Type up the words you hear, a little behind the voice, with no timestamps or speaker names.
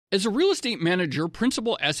As a real estate manager,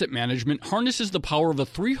 Principal Asset Management harnesses the power of a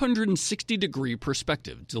 360-degree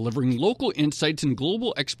perspective, delivering local insights and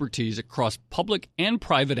global expertise across public and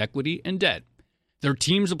private equity and debt. Their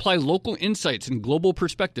teams apply local insights and global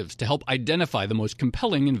perspectives to help identify the most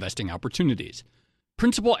compelling investing opportunities.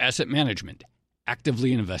 Principal Asset Management.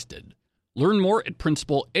 Actively invested. Learn more at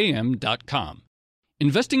principalam.com.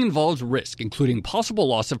 Investing involves risk, including possible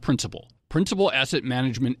loss of principal. Principal Asset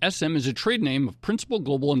Management SM is a trade name of Principal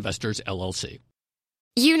Global Investors, LLC.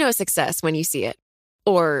 You know success when you see it.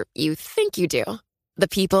 Or you think you do. The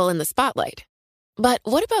people in the spotlight. But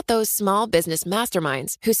what about those small business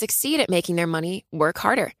masterminds who succeed at making their money work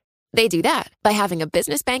harder? They do that by having a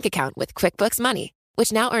business bank account with QuickBooks Money,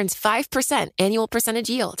 which now earns 5% annual percentage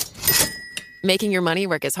yield. Making your money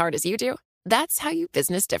work as hard as you do? That's how you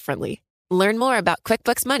business differently. Learn more about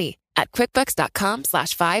QuickBooks Money at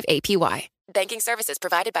quickbooks.com/5APY. Banking services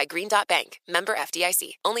provided by Green Dot Bank. Member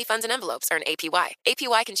FDIC. Only funds and envelopes earn APY.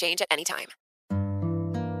 APY can change at any time.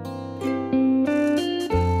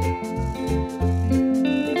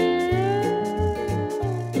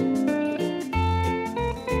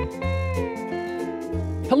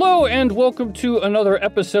 Hello and welcome to another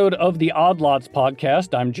episode of the Odd Lots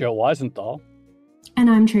podcast. I'm Joe Weisenthal. And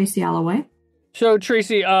I'm Tracy Alloway. So,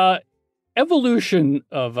 Tracy, evolution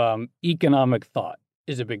of economic thought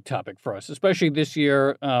is a big topic for us, especially this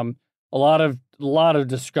year. A lot of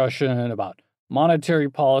discussion about monetary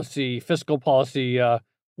policy, fiscal policy.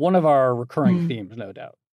 One of our recurring themes, no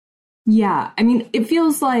doubt. Yeah, I mean, it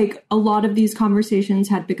feels like a lot of these conversations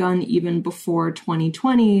had begun even before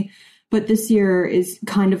 2020, but this year is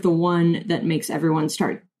kind of the one that makes everyone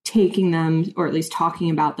start taking them, or at least talking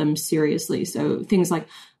about them seriously. So things like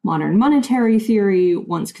modern monetary theory,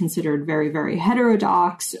 once considered very, very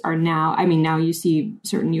heterodox, are now, now you see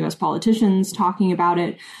certain US politicians talking about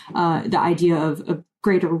it. The idea of a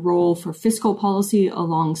greater role for fiscal policy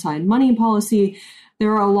alongside money policy.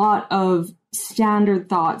 There are a lot of standard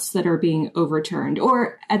thoughts that are being overturned,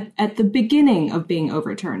 or at the beginning of being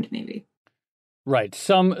overturned, maybe. Right.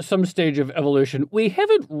 Some stage of evolution. We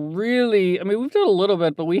haven't really, we've done a little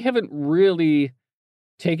bit, but we haven't really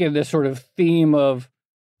taken this sort of theme of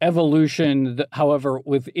evolution, however,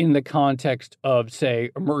 within the context of, say,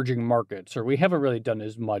 emerging markets, or we haven't really done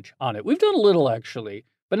as much on it. We've done a little, actually,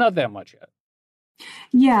 but not that much yet.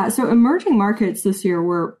 Yeah, so emerging markets this year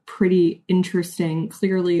were pretty interesting,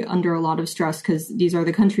 clearly under a lot of stress, because these are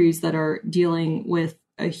the countries that are dealing with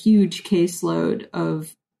a huge caseload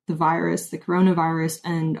of the virus, the coronavirus,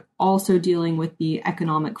 and also dealing with the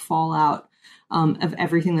economic fallout of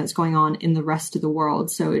everything that's going on in the rest of the world.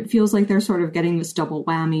 So it feels like they're sort of getting this double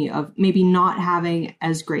whammy of maybe not having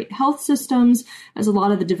as great health systems as a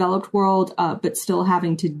lot of the developed world, but still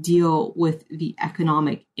having to deal with the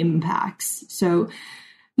economic impacts. So,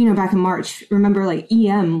 back in March, remember,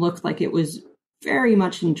 EM looked like it was very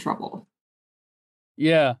much in trouble.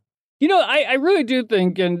 Yeah. I really do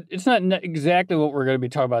think, and it's not exactly what we're going to be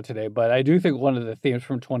talking about today, but I do think one of the themes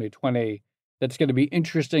from 2020 that's going to be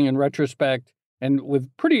interesting in retrospect and with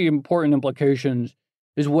pretty important implications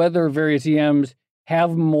is whether various EMs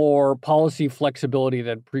have more policy flexibility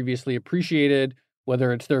than previously appreciated,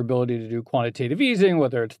 whether it's their ability to do quantitative easing,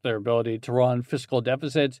 whether it's their ability to run fiscal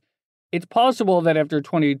deficits. It's possible that after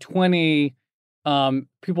 2020,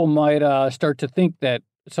 people might start to think that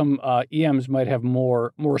some EMs might have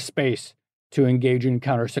more space to engage in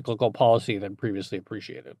countercyclical policy than previously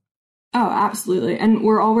appreciated. Oh, absolutely. And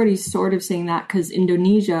we're already sort of seeing that because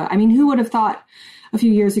Indonesia, who would have thought a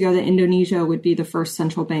few years ago that Indonesia would be the first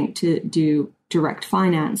central bank to do direct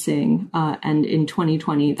financing? And in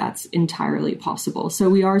 2020, that's entirely possible. So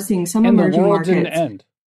we are seeing some emerging markets. And the world didn't end.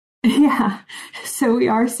 Yeah. So we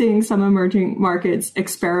are seeing some emerging markets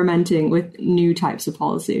experimenting with new types of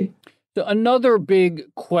policy. So another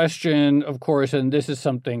big question, of course, and this is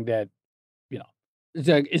something that,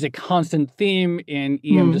 is a constant theme in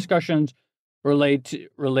EM discussions, relates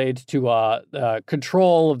to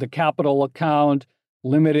control of the capital account,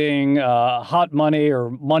 limiting hot money or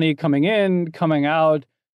money coming in, coming out,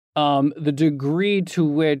 the degree to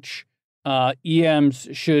which EMs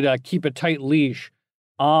should keep a tight leash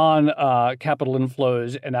on capital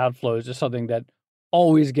inflows and outflows is something that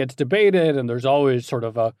always gets debated, and there's always sort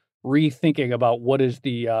of a rethinking about what is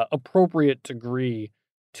the appropriate degree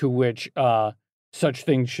to which such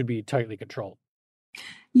things should be tightly controlled.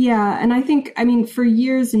 Yeah, and I think, for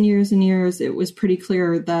years and years and years, it was pretty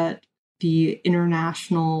clear that the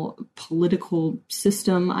international political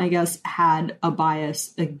system, had a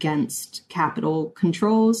bias against capital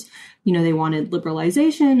controls. They wanted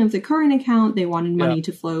liberalization of the current account. They wanted money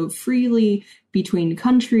to flow freely between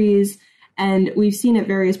countries. And we've seen at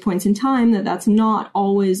various points in time that that's not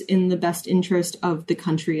always in the best interest of the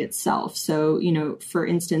country itself. So, for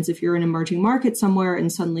instance, if you're an emerging market somewhere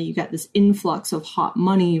and suddenly you get this influx of hot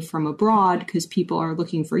money from abroad because people are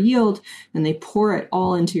looking for yield and they pour it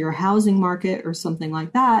all into your housing market or something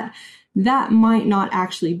like that, that might not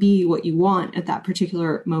actually be what you want at that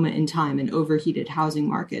particular moment in time, an overheated housing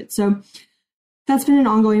market. So that's been an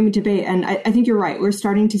ongoing debate. And I think you're right. We're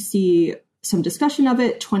starting to see some discussion of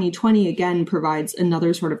it. 2020, again, provides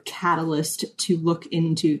another sort of catalyst to look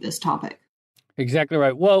into this topic. Exactly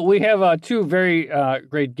right. Well, we have two very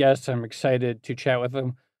great guests. I'm excited to chat with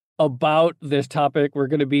them about this topic. We're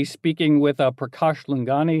going to be speaking with Prakash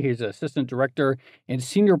Lungani. He's Assistant Director and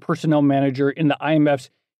Senior Personnel Manager in the IMF's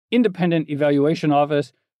Independent Evaluation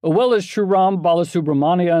Office, as well as Sriram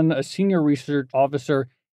Balasubramanian, a Senior Research Officer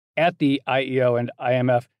at the IEO and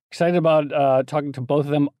IMF. Excited about talking to both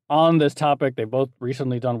of them on this topic. They've both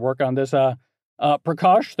recently done work on this.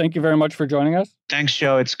 Prakash, thank you very much for joining us. Thanks,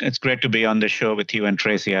 Joe. It's great to be on the show with you and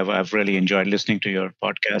Tracy. I've really enjoyed listening to your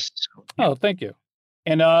podcast. Oh, thank you.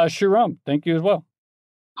 And Sriram, thank you as well.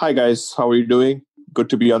 Hi, guys. How are you doing? Good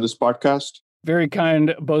to be on this podcast. Very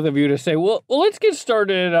kind, both of you, to say, well, let's get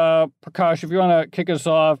started. Prakash, if you want to kick us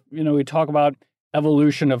off, we talk about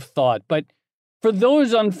evolution of thought. But for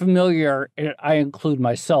those unfamiliar, I include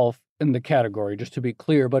myself in the category, just to be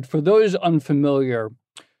clear. But for those unfamiliar,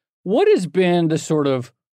 what has been the sort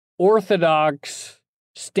of orthodox,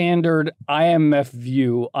 standard IMF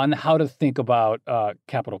view on how to think about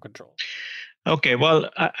capital control? Okay, well,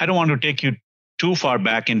 I don't want to take you too far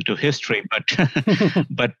back into history,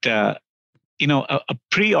 but a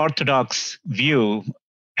pre-orthodox view,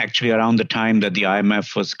 actually around the time that the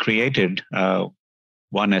IMF was created,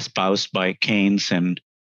 one espoused by Keynes and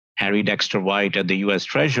Harry Dexter White at the U.S.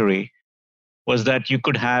 Treasury, was that you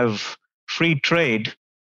could have free trade,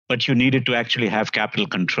 but you needed to actually have capital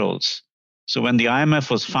controls. So when the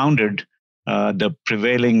IMF was founded, the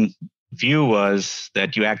prevailing view was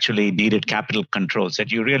that you actually needed capital controls,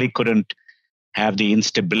 that you really couldn't have the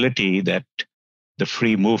instability that the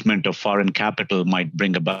free movement of foreign capital might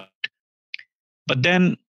bring about. But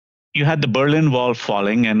then you had the Berlin Wall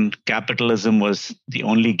falling and capitalism was the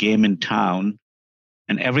only game in town.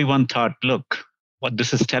 And everyone thought, look, what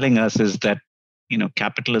this is telling us is that,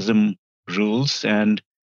 capitalism rules and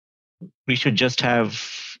we should just have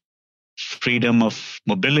freedom of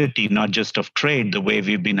mobility, not just of trade the way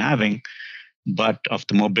we've been having, but of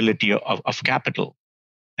the mobility of capital.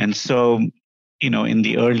 And so, in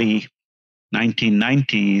the early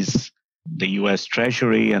 1990s, the US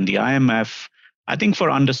Treasury and the IMF, I think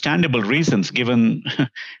for understandable reasons, given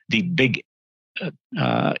the big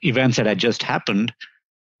events that had just happened,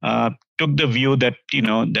 took the view that,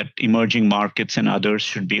 that emerging markets and others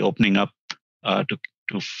should be opening up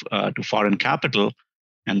to foreign capital,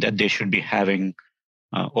 and that they should be having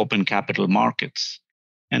open capital markets.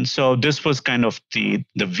 And so this was kind of the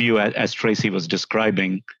view, as Tracy was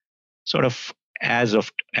describing, sort of as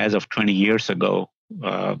of 20 years ago,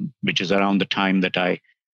 which is around the time that I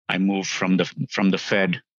moved from the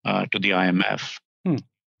Fed to the IMF.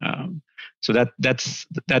 So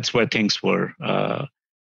that's where things were.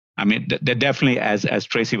 They're definitely, as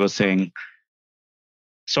Tracy was saying,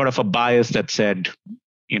 sort of a bias that said,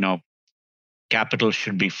 capital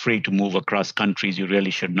should be free to move across countries. You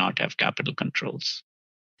really should not have capital controls.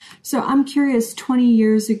 So I'm curious, 20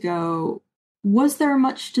 years ago, was there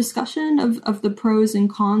much discussion of the pros and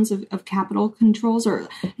cons of capital controls? Or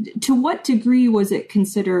to what degree was it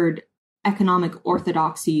considered economic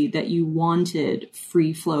orthodoxy that you wanted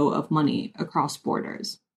free flow of money across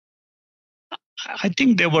borders? I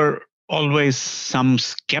think there were always some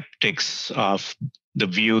skeptics of the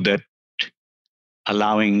view that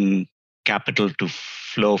allowing capital to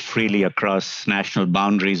flow freely across national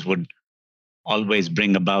boundaries would always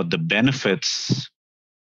bring about the benefits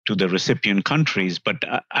to the recipient countries. But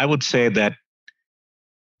I would say that,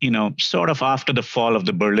 sort of after the fall of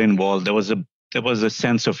the Berlin Wall, there was a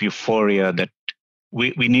sense of euphoria that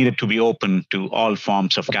we needed to be open to all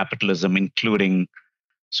forms of capitalism, including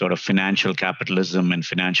sort of financial capitalism and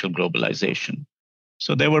financial globalization.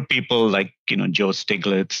 So there were people like, Joe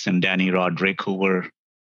Stiglitz and Danny Roderick who were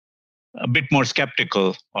a bit more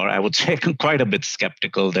skeptical, or I would say quite a bit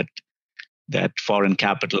skeptical that foreign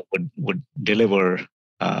capital would deliver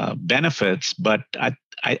benefits. But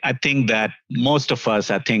I think that most of us,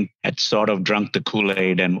 had sort of drunk the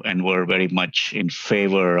Kool-Aid and were very much in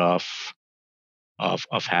favor of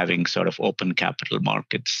having sort of open capital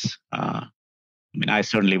markets. I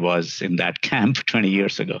certainly was in that camp 20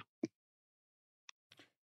 years ago.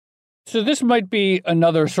 So this might be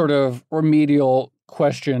another sort of remedial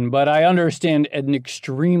question, but I understand at an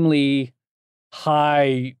extremely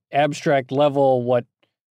high abstract level what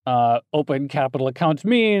open capital accounts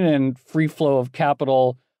mean and free flow of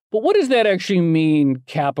capital. But what does that actually mean,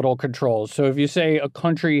 capital controls? So if you say a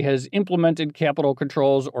country has implemented capital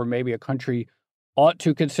controls, or maybe a country ought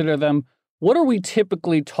to consider them, what are we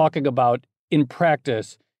typically talking about in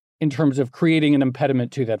practice in terms of creating an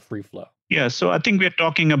impediment to that free flow? Yeah, so I think we're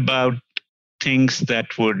talking about things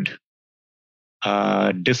that would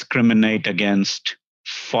discriminate against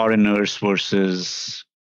foreigners versus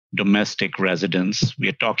domestic residents. We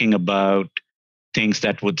are talking about things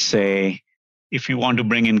that would say, if you want to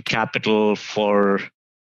bring in capital for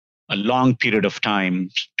a long period of time,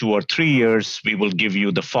 2 or 3 years, we will give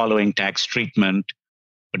you the following tax treatment.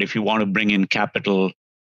 But if you want to bring in capital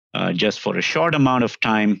just for a short amount of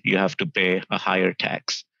time, you have to pay a higher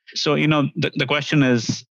tax. So, the question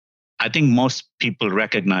is, I think most people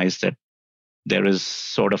recognize that there is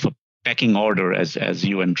sort of a pecking order, as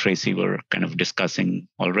you and Tracy were kind of discussing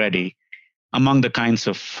already, among the kinds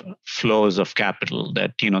of flows of capital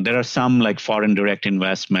that, there are some like foreign direct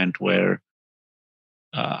investment where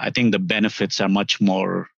I think the benefits are much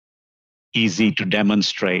more easy to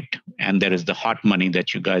demonstrate. And there is the hot money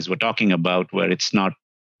that you guys were talking about, where it's not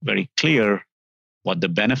very clear what the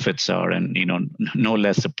benefits are. And, no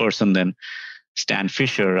less a person than Stan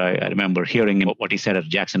Fisher, I remember hearing what he said at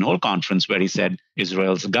Jackson Hole conference, where he said,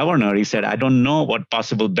 Israel's governor, he said, I don't know what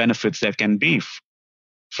possible benefits there can be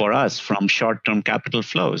for us from short-term capital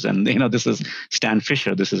flows. And, this is Stan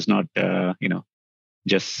Fisher. This is not,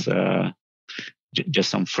 just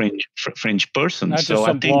some fringe person. Not just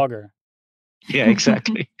some blogger. Yeah,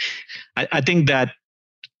 exactly. I think that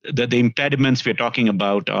the impediments we're talking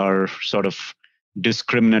about are sort of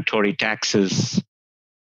discriminatory taxes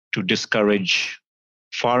to discourage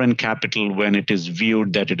foreign capital when it is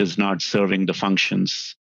viewed that it is not serving the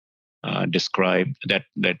functions described that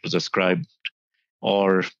was ascribed,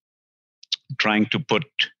 or trying to put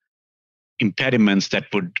impediments that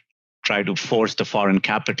would try to force the foreign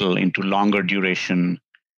capital into longer duration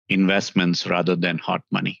investments rather than hot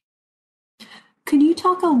money. Could you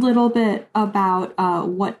talk a little bit about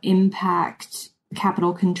what impact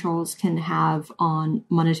capital controls can have on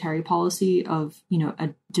monetary policy of, a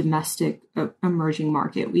domestic emerging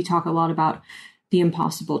market? We talk a lot about the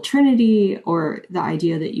impossible trinity, or the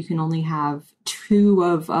idea that you can only have 2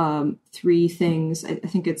 of 3 things. I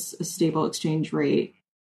think it's a stable exchange rate,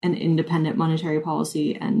 an independent monetary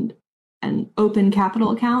policy, and an open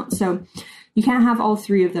capital account. So you can't have all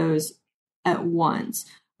 3 of those at once.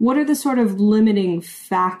 What are the sort of limiting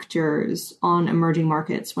factors on emerging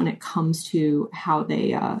markets when it comes to how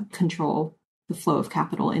they control the flow of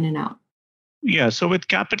capital in and out? Yeah, so with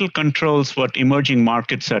capital controls, what emerging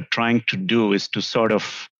markets are trying to do is to sort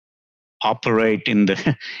of operate in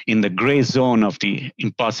the gray zone of the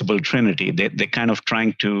impossible trinity. They're kind of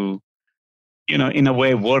trying to, in a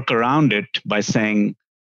way, work around it by saying,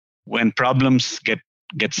 when problems get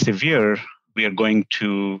severe, we are going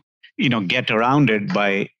to get around it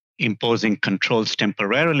by imposing controls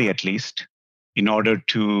temporarily, at least, in order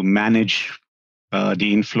to manage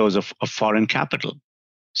the inflows of foreign capital.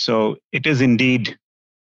 So it is indeed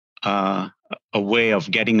a way of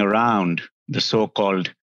getting around the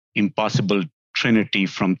so-called impossible trinity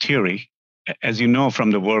from theory. As you know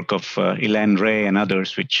from the work of Elaine Ray and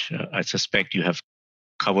others, which I suspect you have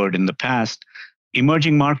covered in the past,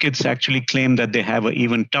 emerging markets actually claim that they have an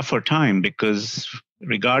even tougher time, because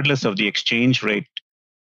regardless of the exchange rate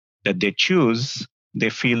that they choose, they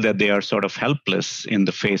feel that they are sort of helpless in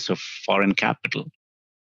the face of foreign capital.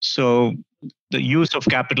 So the use of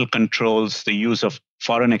capital controls, the use of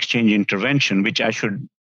foreign exchange intervention, which I should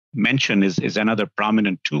mention is another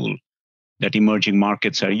prominent tool that emerging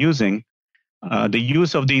markets are using. The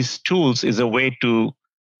use of these tools is a way to,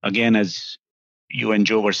 again, as you and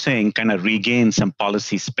Joe were saying, kind of regain some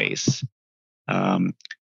policy space.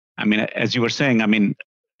 As you were saying,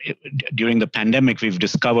 during the pandemic, we've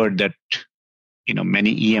discovered that,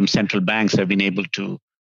 many EM central banks have been able to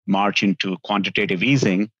march into quantitative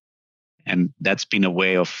easing, and that's been a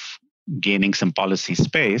way of gaining some policy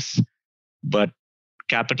space. But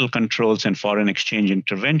capital controls and foreign exchange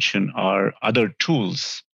intervention are other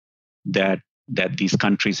tools that these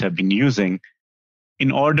countries have been using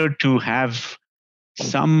in order to have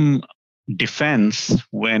some defense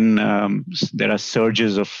when there are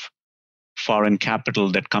surges of foreign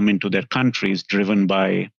capital that come into their countries driven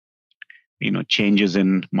by changes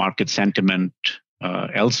in market sentiment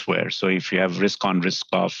elsewhere. So if you have risk on risk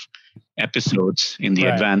off episodes in the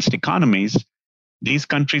advanced economies, these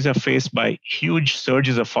countries are faced by huge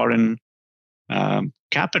surges of foreign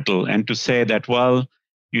capital and to say that, well,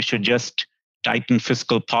 you should just tighten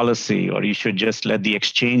fiscal policy or you should just let the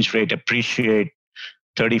exchange rate appreciate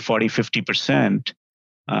 30, 40, 50%.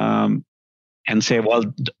 And say, well,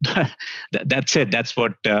 that's it. That's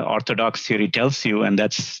what orthodox theory tells you, and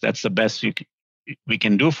that's the best we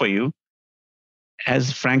can do for you,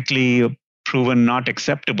 has frankly proven not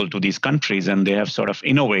acceptable to these countries, and they have sort of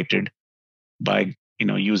innovated by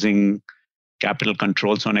using capital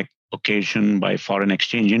controls on occasion, by foreign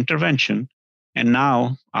exchange intervention, and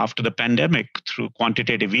now after the pandemic through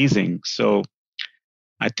quantitative easing. So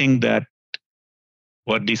I think that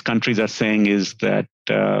what these countries are saying is that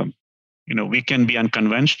we can be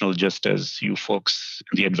unconventional just as you folks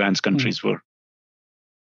in the advanced countries were.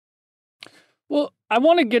 Well, I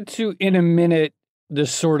want to get to, in a minute,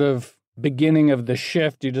 this sort of beginning of the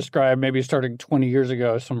shift you described, maybe starting 20 years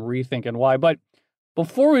ago, some rethink and why. But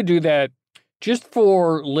before we do that, just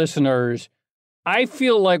for listeners, I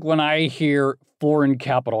feel like when I hear foreign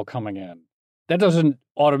capital coming in, that doesn't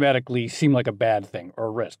automatically seem like a bad thing or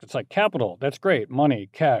a risk. It's like capital, that's great, money,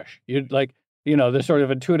 cash. The sort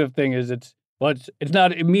of intuitive thing is it's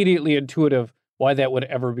not immediately intuitive why that would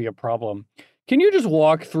ever be a problem. Can you just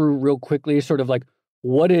walk through real quickly sort of like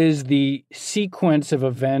what is the sequence of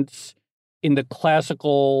events in the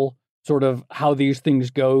classical sort of how these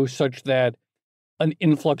things go such that an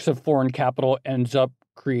influx of foreign capital ends up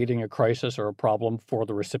creating a crisis or a problem for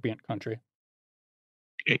the recipient country?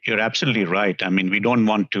 You're absolutely right. I mean, we don't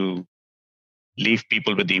want to leave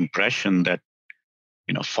people with the impression that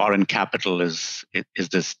foreign capital is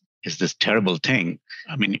this terrible thing.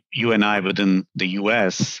 I mean, you and I within the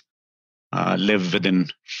U.S. Live within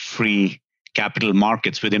free capital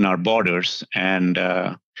markets within our borders, and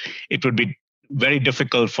it would be very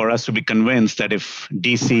difficult for us to be convinced that if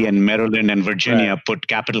DC and Maryland and Virginia put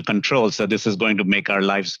capital controls, that this is going to make our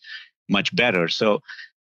lives much better. So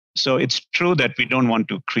it's true that we don't want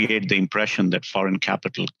to create the impression that foreign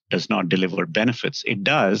capital does not deliver benefits. It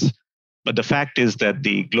does. But the fact is that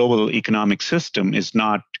the global economic system is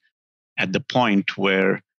not at the point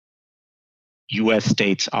where US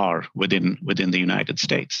states are within the United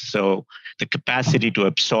States. So the capacity to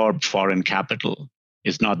absorb foreign capital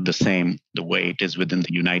is not the same the way it is within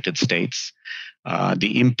the United States.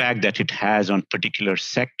 The impact that it has on particular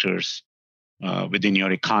sectors within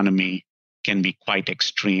your economy can be quite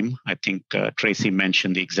extreme. I think Tracy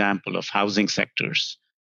mentioned the example of housing sectors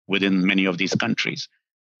within many of these countries.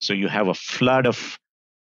 So you have a flood of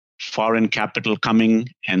foreign capital coming,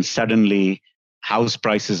 and suddenly house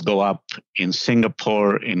prices go up in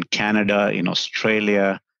Singapore, in Canada, in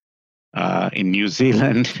Australia, in New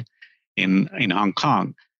Zealand, in Hong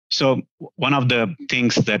Kong. So one of the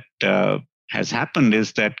things that has happened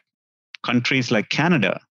is that countries like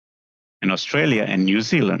Canada and Australia and New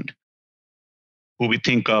Zealand, who we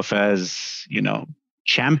think of as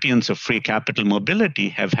champions of free capital mobility,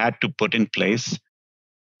 have had to put in place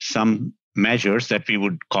some measures that we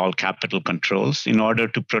would call capital controls in order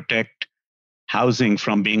to protect housing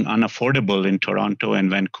from being unaffordable in Toronto and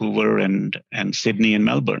Vancouver and Sydney and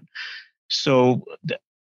Melbourne. So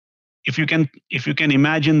if you can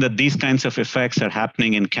imagine that these kinds of effects are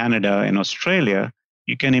happening in Canada and Australia,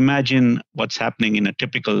 you can imagine what's happening in a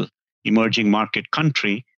typical emerging market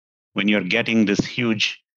country when you're getting this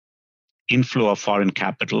huge inflow of foreign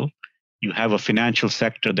capital. You have a financial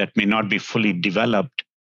sector that may not be fully developed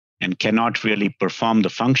and cannot really perform the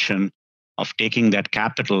function of taking that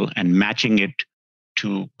capital and matching it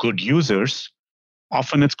to good users.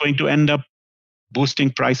 Often it's going to end up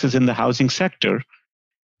boosting prices in the housing sector.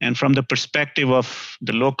 And from the perspective of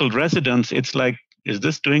the local residents, it's like, is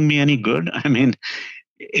this doing me any good? I mean,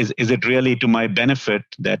 is it really to my benefit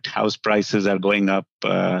that house prices are going up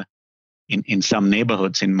in some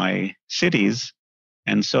neighborhoods in my cities?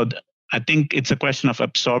 And so I think it's a question of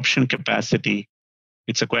absorption capacity.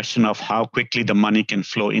 It's a question of how quickly the money can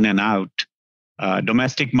flow in and out.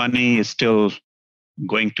 Domestic money is still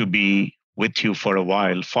going to be with you for a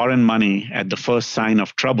while. Foreign money, at the first sign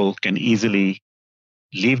of trouble, can easily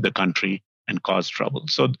leave the country and cause trouble.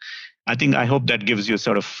 So I hope that gives you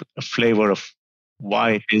sort of a flavor of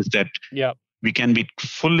why it is that we can be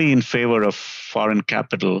fully in favor of foreign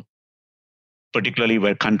capital, particularly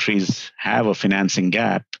where countries have a financing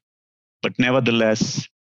gap, but nevertheless,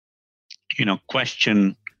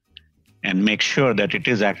 question and make sure that it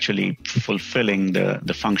is actually fulfilling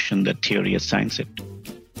the function that theory assigns it.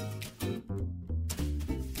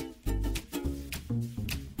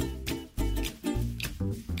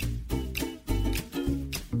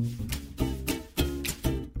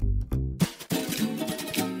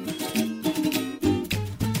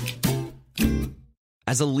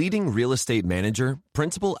 As a leading real estate manager,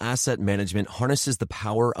 Principal Asset Management harnesses the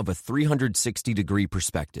power of a 360-degree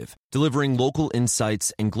perspective, delivering local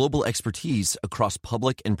insights and global expertise across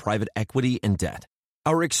public and private equity and debt.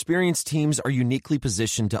 Our experienced teams are uniquely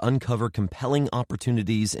positioned to uncover compelling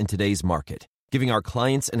opportunities in today's market, giving our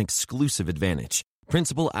clients an exclusive advantage.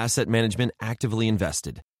 Principal Asset Management actively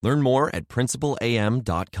invested. Learn more at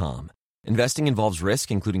principalam.com. Investing involves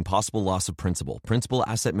risk, including possible loss of principal. Principal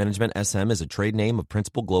Asset Management SM is a trade name of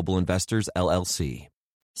Principal Global Investors, LLC.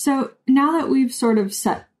 So now that we've sort of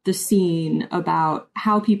set the scene about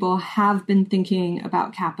how people have been thinking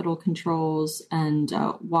about capital controls and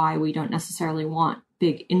why we don't necessarily want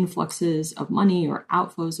big influxes of money or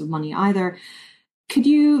outflows of money either, could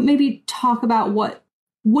you maybe talk about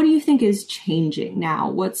what do you think is changing now?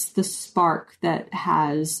 What's the spark that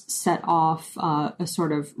has set off a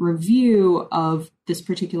sort of review of this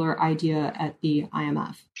particular idea at the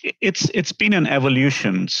IMF? It's been an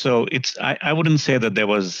evolution. So I wouldn't say that there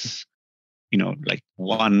was, like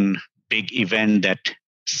one big event that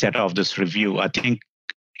set off this review. I think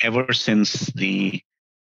ever since the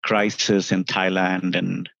crisis in Thailand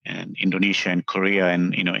and Indonesia and Korea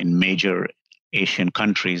and in major Asian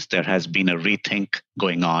countries, there has been a rethink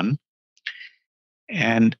going on.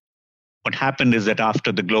 And what happened is that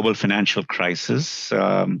after the global financial crisis,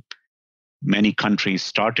 many countries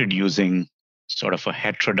started using sort of a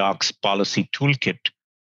heterodox policy toolkit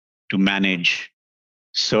to manage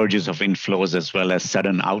surges of inflows as well as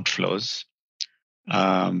sudden outflows,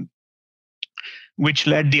 which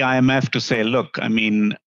led the IMF to say, look,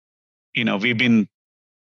 we've been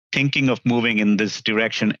thinking of moving in this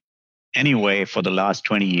direction anyway for the last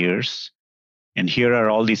 20 years. And here are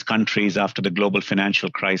all these countries after the global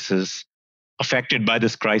financial crisis, affected by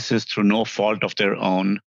this crisis through no fault of their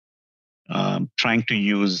own, trying to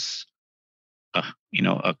use a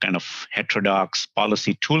kind of heterodox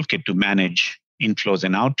policy toolkit to manage inflows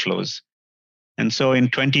and outflows. And so in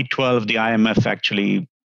 2012, the IMF actually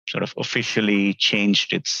sort of officially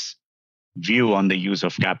changed its view on the use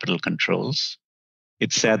of capital controls.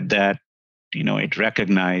 It said that it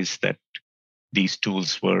recognized that these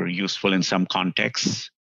tools were useful in some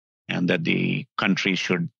contexts and that the country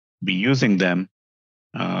should be using them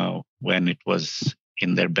when it was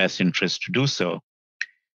in their best interest to do so.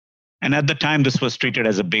 And at the time, this was treated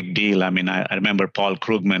as a big deal. I remember Paul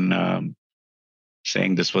Krugman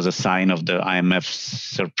saying this was a sign of the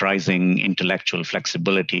IMF's surprising intellectual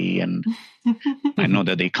flexibility. And I know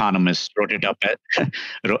that the Economist wrote it up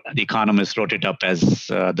as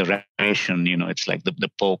the revelation. It's like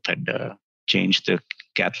the Pope had changed the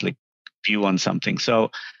Catholic view on something.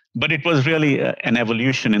 So, but it was really an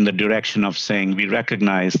evolution in the direction of saying we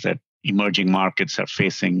recognize that emerging markets are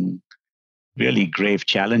facing really grave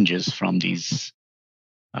challenges from these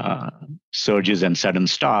surges and sudden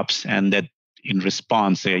stops, and that in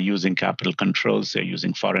response, they are using capital controls, they're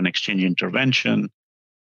using foreign exchange intervention.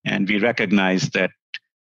 And we recognize that,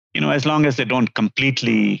 as long as they don't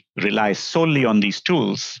completely rely solely on these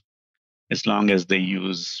tools, as long as they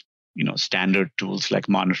use, standard tools like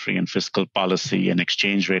monetary and fiscal policy and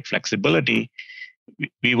exchange rate flexibility,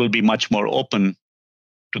 we will be much more open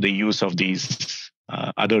to the use of these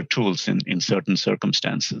other tools in certain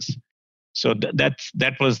circumstances. So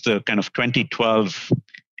that was the kind of 2012,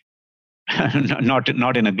 not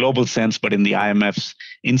in a global sense, but in the IMF's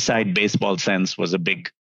inside baseball sense, was a big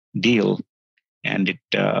deal. And it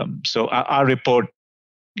so our report,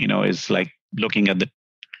 is like looking at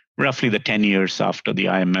roughly the 10 years after the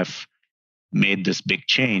IMF made this big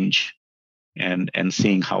change, and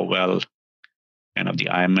seeing how well kind of the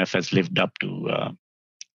IMF has lived up to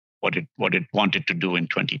what it wanted to do in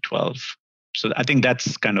 2012. So I think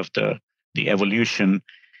that's kind of the evolution.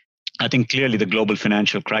 I think clearly the global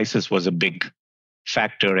financial crisis was a big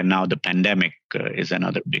factor, and now the pandemic is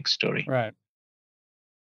another big story. Right.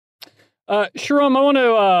 Shahram, I want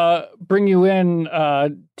to bring you in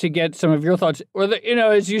to get some of your thoughts.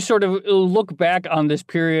 As you sort of look back on this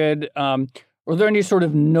period, were there any sort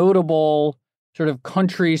of notable sort of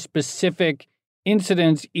country-specific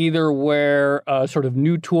incidents, either where a sort of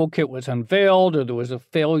new toolkit was unveiled or there was a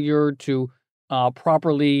failure to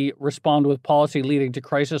properly respond with policy leading to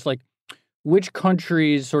crisis? Like, which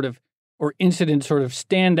countries sort of or incidents sort of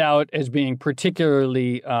stand out as being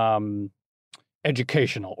particularly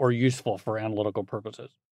educational or useful for analytical purposes?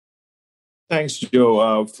 Thanks,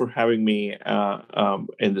 Joe, for having me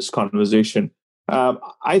in this conversation.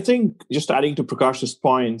 I think, just adding to Prakash's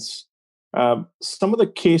points, some of the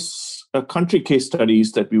country case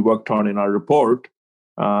studies that we worked on in our report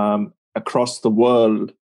across the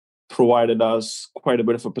world provided us quite a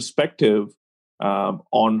bit of a perspective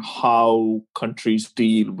on how countries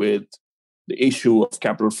deal with the issue of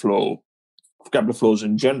capital flows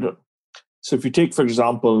in general. So if you take, for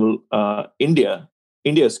example,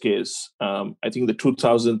 India's case, I think the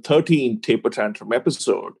 2013 taper tantrum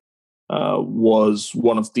episode was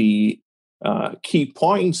one of the key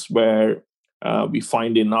points where we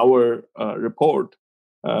find in our report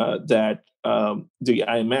that the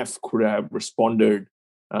IMF could have responded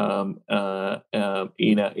in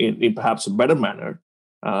perhaps a better manner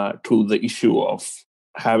to the issue of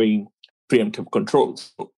having preemptive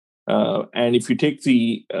controls. And if you take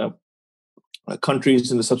the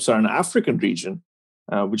countries in the sub-Saharan African region,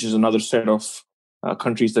 which is another set of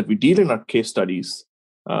countries that we deal in our case studies,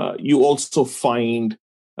 you also find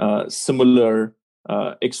similar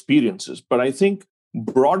experiences. But I think,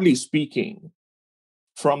 broadly speaking,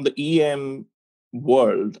 from the EM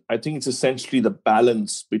world, I think it's essentially the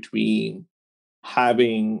balance between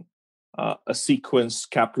having a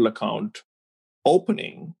sequenced capital account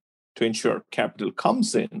opening to ensure capital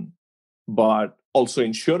comes in, but also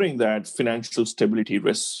ensuring that financial stability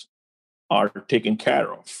risks are taken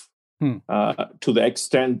care of to the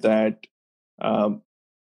extent that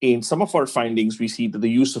in some of our findings, we see that the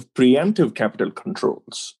use of preemptive capital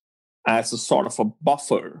controls as a sort of a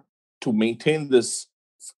buffer to maintain this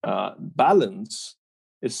balance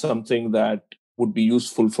is something that would be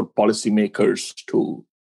useful for policymakers to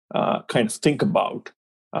kind of think about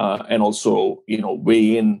and also,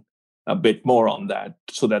 weigh in a bit more on that,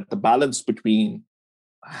 so that the balance between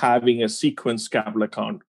having a sequenced capital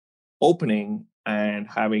account opening and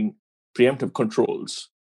having preemptive controls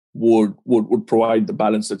would provide the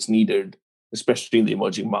balance that's needed, especially in the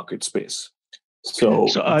emerging market space. So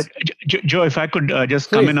Joe, if I could just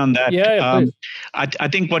please. come in on that. Please. I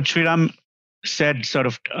think what Sriram said sort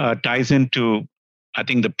of ties into, I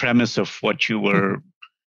think, the premise of what you were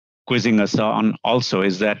quizzing us on also,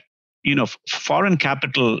 is that, foreign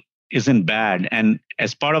capital isn't bad. And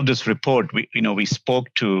as part of this report, we spoke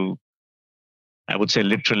to, I would say,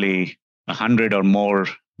 literally 100 or more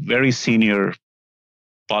very senior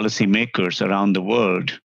policymakers around the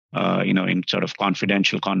world, in sort of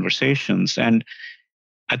confidential conversations. And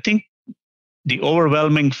I think the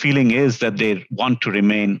overwhelming feeling is that they want to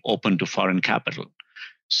remain open to foreign capital.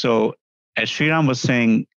 So as Sriram was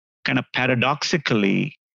saying, kind of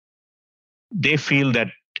paradoxically, they feel that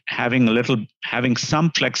having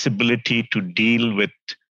some flexibility to deal with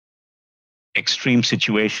extreme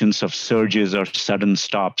situations of surges or sudden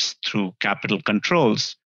stops through capital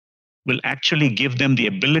controls will actually give them the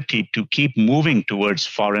ability to keep moving towards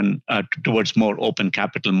towards more open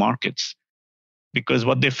capital markets. Because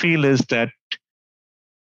what they feel is that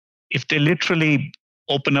if they literally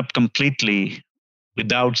open up completely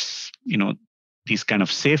without, these kind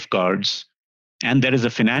of safeguards, and there is a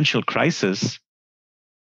financial crisis,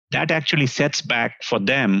 that actually sets back for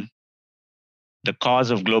them the cause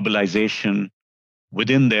of globalization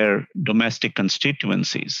within their domestic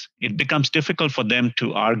constituencies. It becomes difficult for them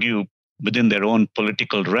to argue within their own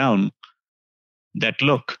political realm that,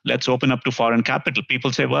 look, let's open up to foreign capital.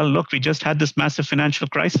 People say, well, look, we just had this massive financial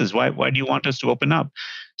crisis. Why do you want us to open up?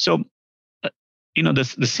 So,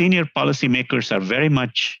 the senior policymakers are very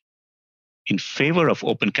much in favor of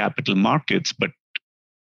open capital markets, but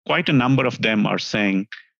quite a number of them are saying,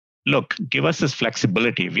 look, give us this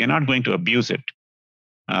flexibility. We are not going to abuse it.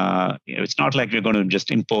 It's not like we're going to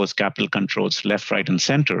just impose capital controls left, right, and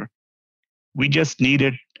center. We just need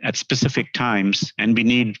it at specific times, and we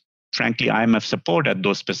need, frankly, IMF support at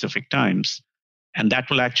those specific times. And that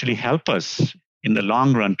will actually help us in the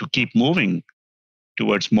long run to keep moving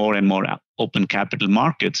towards more and more open capital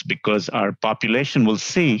markets, because our population will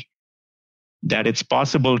see that it's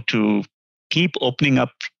possible to keep opening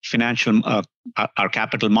up our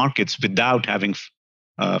capital markets without having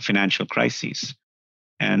financial crises.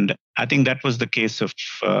 And I think that was the case of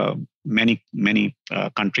many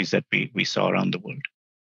countries that we saw around the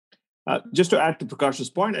world. Just to add to Prakash's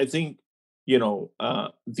point, I think, the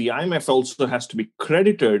IMF also has to be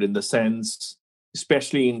credited in the sense,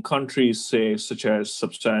 especially in countries, say, such as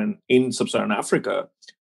Sub-Saharan Africa,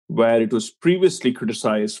 where it was previously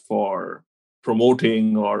criticized for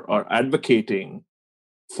promoting or advocating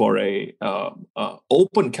for a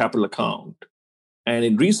open capital account. And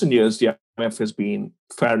in recent years, the IMF has been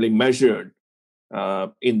fairly measured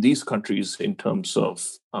in these countries in terms of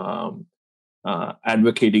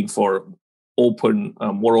advocating for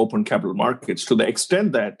more open capital markets, to the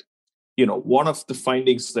extent that, one of the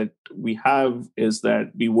findings that we have is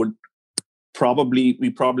that we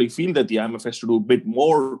probably feel that the IMF has to do a bit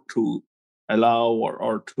more to allow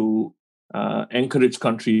or to encourage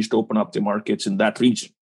countries to open up their markets in that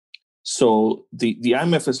region. So the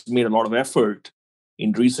IMF has made a lot of effort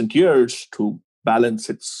in recent years to balance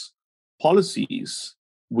its policies,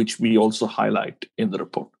 which we also highlight in the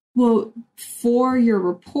report. Well, for your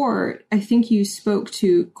report, I think you spoke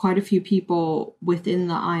to quite a few people within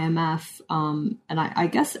the IMF, and I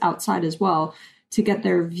guess outside as well, to get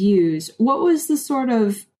their views. What was the sort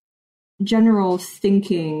of general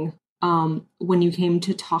thinking when you came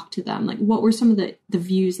to talk to them? Like, what were some of the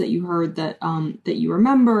views that you heard that you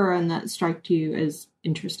remember and that struck you as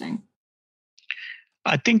interesting?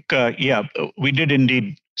 I think, we did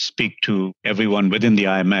indeed speak to everyone within the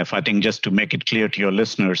IMF. I think just to make it clear to your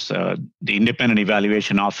listeners, the Independent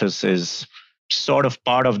Evaluation Office is sort of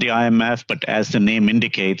part of the IMF, but as the name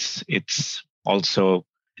indicates, it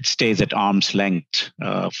stays at arm's length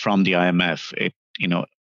from the IMF.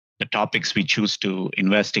 The topics we choose to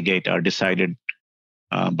investigate are decided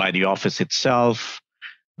by the office itself.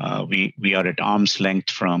 We are at arm's length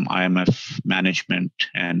from IMF management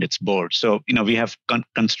and its board. So, we have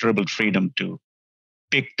considerable freedom to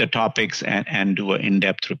pick the topics and do an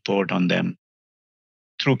in-depth report on them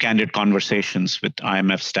through candid conversations with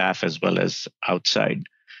IMF staff as well as outside.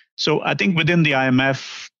 So I think within the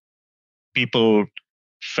IMF, people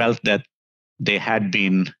felt that they had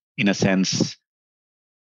been, in a sense,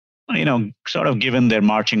 sort of given their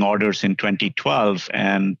marching orders in 2012,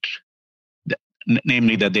 and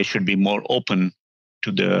namely that they should be more open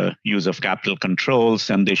to the use of capital controls,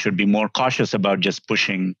 and they should be more cautious about just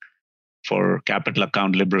pushing for capital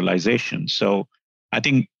account liberalization. So I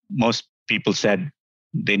think most people said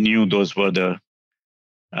they knew those were the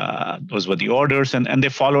orders, and they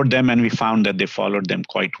followed them, and we found that they followed them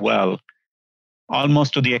quite well,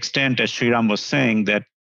 almost to the extent, as Sriram was saying, that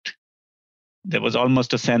there was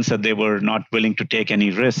almost a sense that they were not willing to take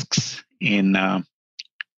any risks in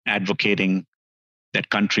advocating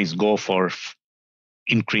that countries go for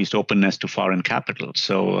increased openness to foreign capital.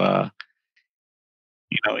 So,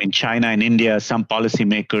 in China and India, some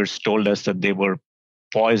policymakers told us that they were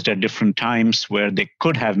poised at different times where they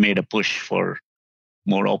could have made a push for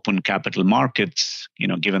more open capital markets,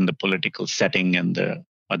 given the political setting and the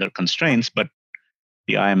other constraints. But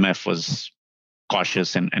the IMF was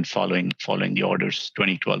cautious and following the orders,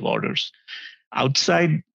 2012 orders.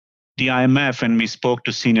 Outside the IMF, and we spoke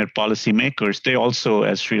to senior policymakers, they also,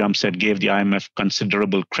 as Sriram said, gave the IMF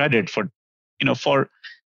considerable credit for, in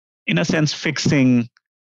a sense, fixing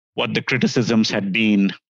what the criticisms had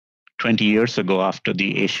been 20 years ago after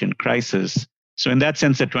the Asian crisis. So in that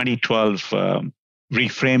sense, the 2012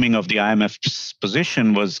 reframing of the IMF's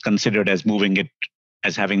position was considered as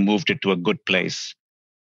having moved it to a good place.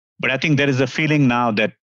 But I think there is a feeling now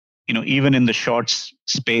that, even in the short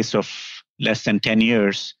space of less than 10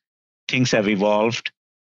 years, things have evolved,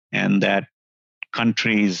 and that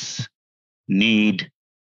countries need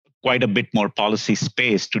quite a bit more policy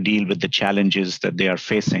space to deal with the challenges that they are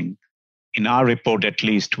facing. In our report, at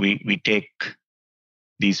least, we take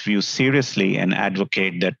these views seriously and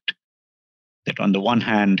advocate that on the one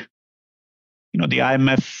hand, the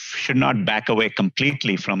IMF should not back away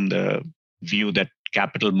completely from the view that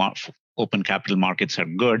open capital markets are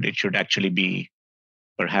good. It should actually be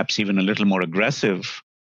perhaps even a little more aggressive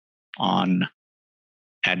on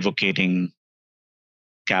advocating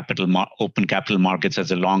open capital markets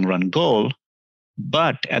as a long-run goal.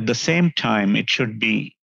 But at the same time, it should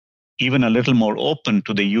be even a little more open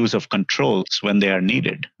to the use of controls when they are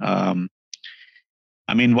needed. One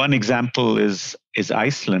example is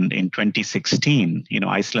Iceland in 2016.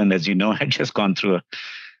 Iceland, as you know, had just gone through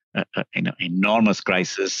an enormous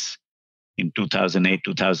crisis in 2008,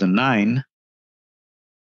 2009.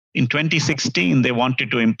 In 2016, they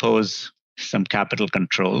wanted to impose some capital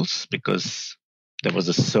controls because there was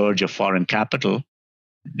a surge of foreign capital.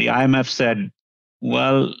 The IMF said,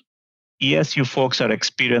 well, yes, you folks are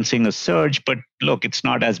experiencing a surge, but look, it's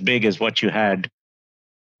not as big as what you had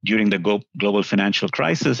during the global financial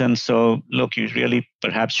crisis. And so, look, you really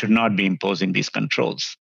perhaps should not be imposing these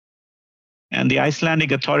controls. And the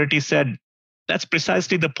Icelandic authority said, that's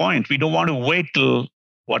precisely the point. We don't want to wait till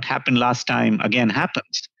what happened last time again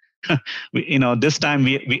happens. This time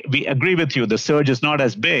we agree with you. The surge is not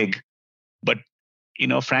as big, but,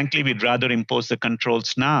 frankly, we'd rather impose the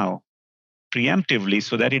controls now preemptively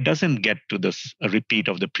so that it doesn't get to a repeat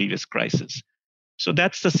of the previous crisis. So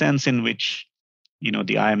that's the sense in which, the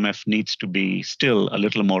IMF needs to be still a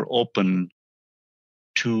little more open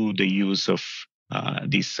to the use of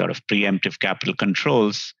these sort of preemptive capital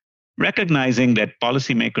controls, recognizing that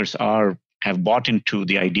policymakers have bought into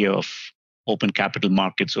the idea of open capital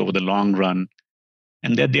markets over the long run,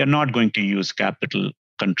 and that they are not going to use capital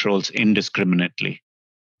controls indiscriminately.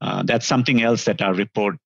 That's something else that our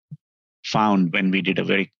report found when we did a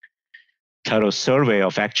very thorough survey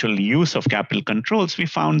of actual use of capital controls, we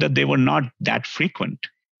found that they were not that frequent.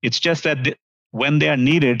 It's just that when they are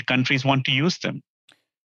needed, countries want to use them.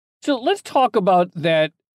 So let's talk about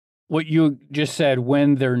that, what you just said,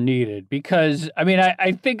 when they're needed. Because, I mean,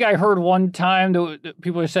 I think I heard one time that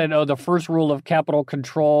people said, oh, the first rule of capital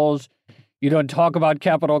controls, you don't talk about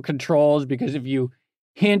capital controls because if you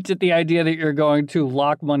hint at the idea that you're going to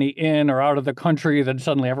lock money in or out of the country, then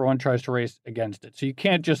suddenly everyone tries to race against it. So you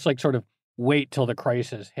can't just like sort of wait till the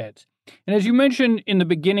crisis hits. And as you mentioned in the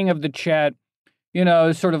beginning of the chat, you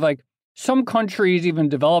know, sort of like some countries, even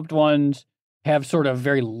developed ones, have sort of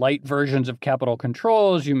very light versions of capital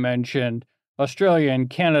controls. You mentioned Australia and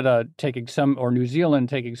Canada taking some, or New Zealand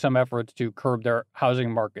taking some efforts to curb their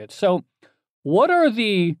housing markets. So what are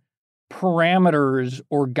the parameters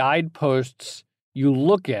or guideposts you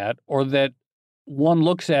look at, or that one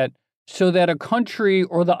looks at, so that a country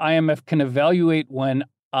or the IMF can evaluate when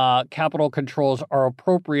capital controls are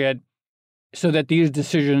appropriate, so that these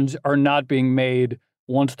decisions are not being made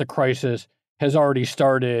once the crisis has already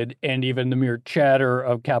started, and even the mere chatter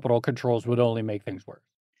of capital controls would only make things worse?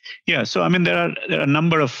 Yeah, so I mean, there are a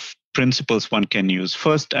number of principles one can use.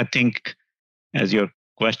 First, I think, as your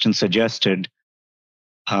question suggested,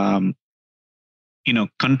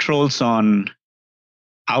 controls on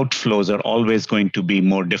outflows are always going to be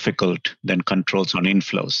more difficult than controls on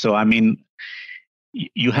inflows. So, I mean,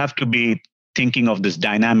 you have to be thinking of this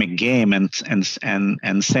dynamic game and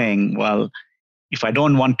saying, well, if I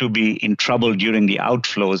don't want to be in trouble during the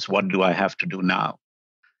outflows, what do I have to do now?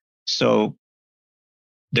 So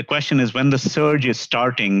the question is, when the surge is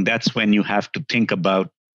starting, that's when you have to think about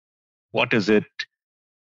what is it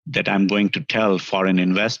that I'm going to tell foreign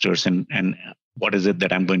investors, and what is it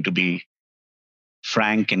that I'm going to be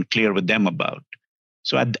frank and clear with them about.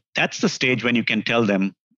 So that's the stage when you can tell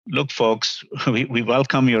them, look, folks, we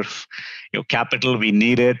welcome your capital. We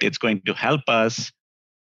need it. It's going to help us,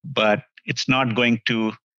 but it's not going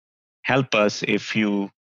to help us if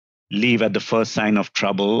you leave at the first sign of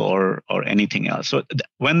trouble or anything else. So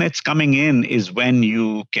when it's coming in is when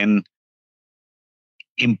you can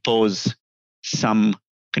impose some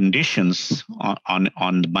conditions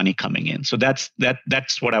on the money coming in. So that's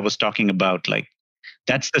what I was talking about. Like,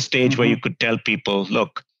 that's the stage where you could tell people,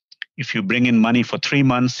 look, if you bring in money for 3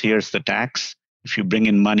 months, here's the tax. If you bring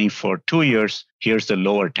in money for 2 years, here's the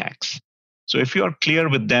lower tax. So if you are clear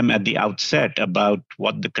with them at the outset about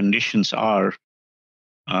what the conditions are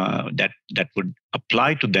that would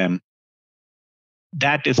apply to them,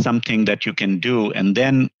 that is something that you can do. And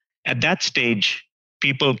then at that stage,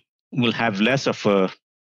 people will have less of a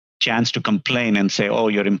chance to complain and say, oh,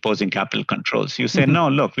 you're imposing capital controls. You say, no,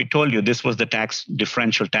 look, we told you this was the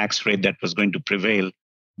differential tax rate that was going to prevail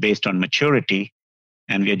based on maturity,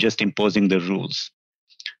 and we are just imposing the rules.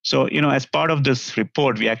 So, as part of this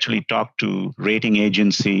report, we actually talked to rating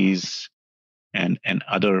agencies and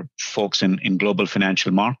other folks in global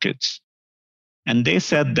financial markets. And they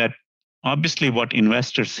said that obviously what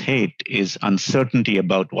investors hate is uncertainty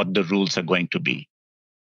about what the rules are going to be.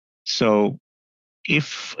 So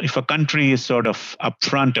if a country is sort of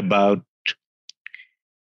upfront about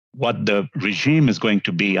what the regime is going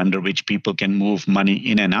to be under which people can move money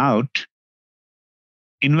in and out,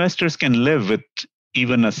 investors can live with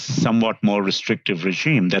even a somewhat more restrictive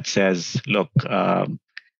regime that says, look,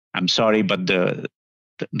 I'm sorry, but the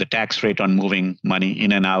tax rate on moving money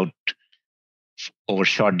in and out over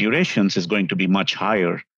short durations is going to be much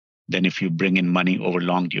higher than if you bring in money over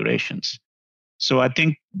long durations. So I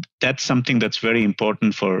think that's something that's very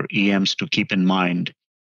important for EMs to keep in mind.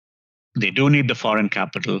 They do need the foreign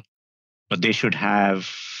capital, but they should have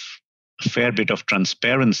a fair bit of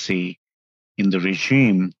transparency in the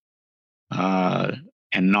regime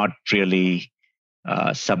and not really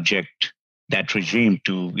subject that regime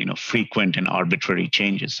to frequent and arbitrary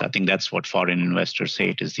changes. I think that's what foreign investors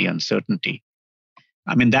hate, is the uncertainty.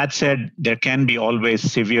 I mean, that said, there can be always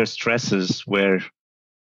severe stresses where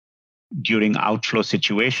during outflow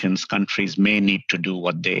situations, countries may need to do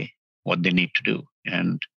what they need to do.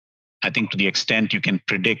 And I think to the extent you can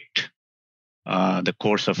predict the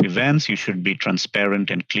course of events, you should be transparent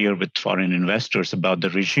and clear with foreign investors about the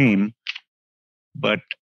regime. But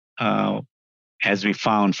as we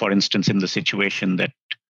found, for instance, in the situation that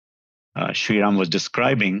Sriram was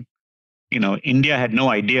describing, India had no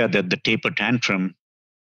idea that the taper tantrum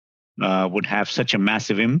would have such a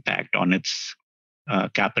massive impact on its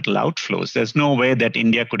capital outflows. There's no way that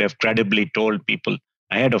India could have credibly told people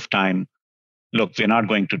ahead of time, look, we're not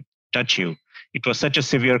going to touch you. It was such a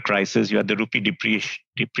severe crisis. You had the rupee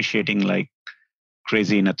depreciating like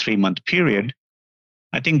crazy in a 3-month period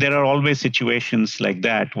I think there are always situations like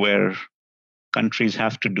that where countries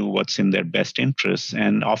have to do what's in their best interests.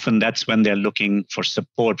 And often that's when they're looking for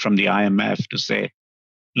support from the IMF to say,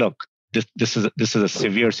 look, this is a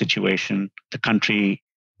severe situation. The country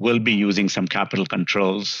will be using some capital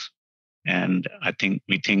controls. And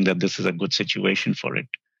we think that this is a good situation for it.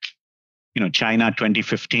 China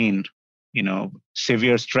 2015,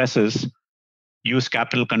 severe stresses, use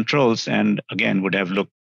capital controls, and again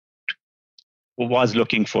was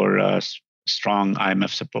looking for strong IMF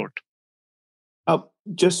support.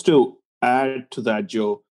 Just to add to that,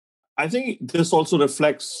 Joe, I think this also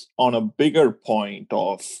reflects on a bigger point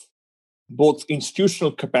of both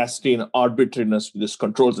institutional capacity and arbitrariness with these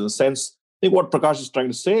controls. In a sense, I think what Prakash is trying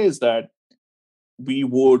to say is that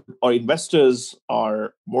our investors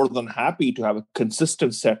are more than happy to have a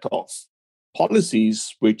consistent set of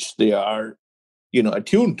policies which they are,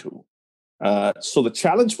 attuned to. So the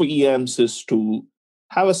challenge for EMs is to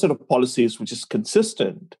have a set of policies which is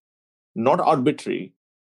consistent, not arbitrary,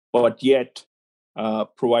 but yet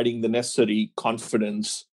providing the necessary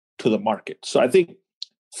confidence to the market. So I think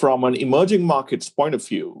from an emerging markets point of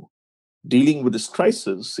view, dealing with this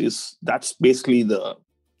crisis that's basically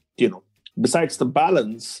besides the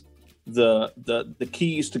balance, the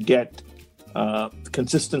key is to get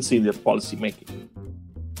consistency in their policy making.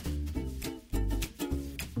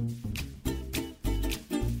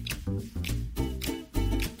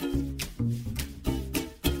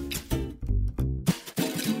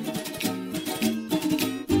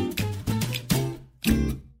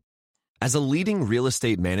 As a leading real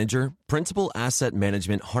estate manager, Principal Asset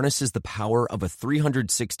Management harnesses the power of a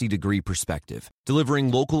 360-degree perspective,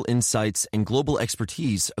 delivering local insights and global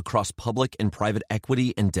expertise across public and private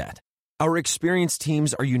equity and debt. Our experienced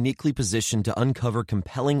teams are uniquely positioned to uncover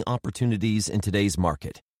compelling opportunities in today's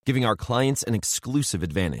market, giving our clients an exclusive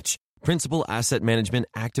advantage. Principal Asset Management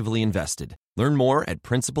actively invested. Learn more at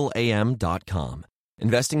principalam.com.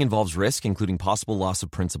 Investing involves risk, including possible loss of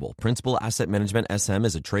principal. Principal Asset Management SM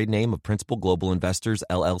is a trade name of Principal Global Investors,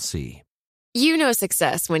 LLC. You know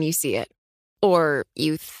success when you see it. Or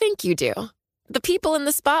you think you do. The people in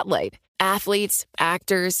the spotlight. Athletes,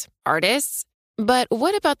 actors, artists. But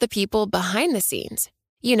what about the people behind the scenes?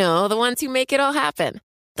 The ones who make it all happen.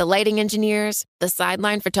 The lighting engineers, the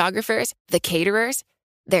sideline photographers, the caterers.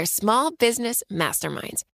 They're small business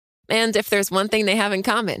masterminds. And if there's one thing they have in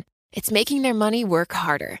common, it's making their money work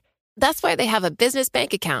harder. That's why they have a business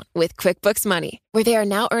bank account with QuickBooks Money, where they are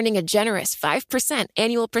now earning a generous 5%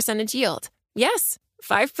 annual percentage yield. Yes,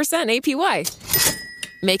 5% APY.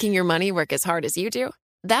 Making your money work as hard as you do?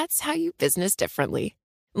 That's how you business differently.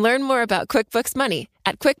 Learn more about QuickBooks Money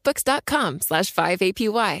at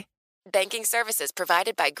quickbooks.com/5APY. Banking services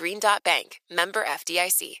provided by Green Dot Bank, member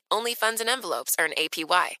FDIC. Only funds and envelopes earn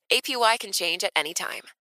APY. APY can change at any time.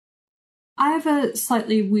 I have a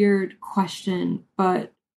slightly weird question,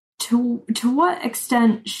 but to what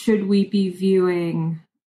extent should we be viewing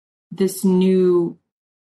this new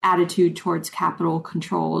attitude towards capital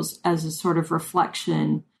controls as a sort of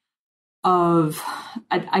reflection of,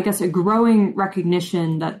 I guess, a growing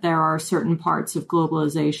recognition that there are certain parts of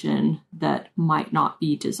globalization that might not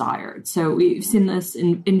be desired? So we've seen this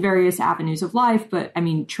in various avenues of life, but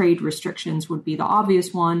trade restrictions would be the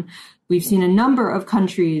obvious one. We've seen a number of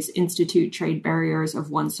countries institute trade barriers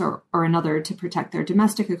of one sort or another to protect their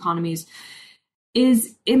domestic economies.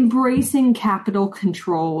 Is embracing capital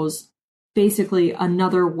controls basically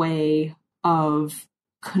another way of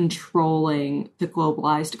controlling the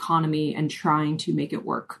globalized economy and trying to make it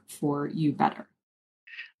work for you better?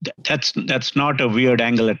 That's not a weird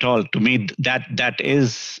angle at all. To me, that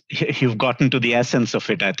is, you've gotten to the essence of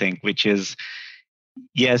it, I think, which is,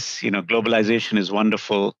 yes, globalization is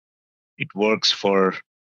wonderful. It works for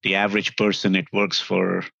the average person. It works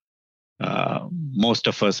for most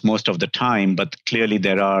of us most of the time. But clearly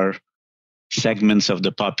there are segments of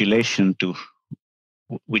the population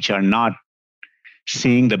which are not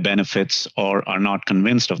seeing the benefits or are not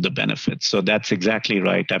convinced of the benefits. So that's exactly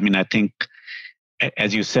right. I think,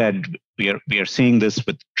 as you said, we are seeing this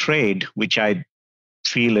with trade, which I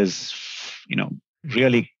feel is,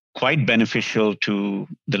 really quite beneficial to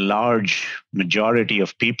the large majority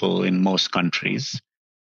of people in most countries.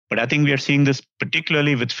 But I think we are seeing this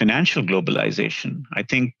particularly with financial globalization. I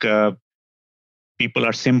think people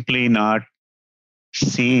are simply not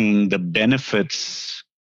seeing the benefits,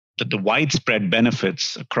 the widespread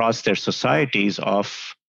benefits across their societies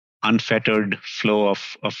of unfettered flow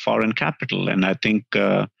of foreign capital. And I think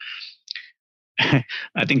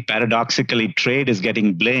paradoxically, trade is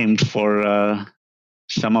getting blamed for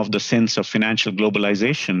some of the sins of financial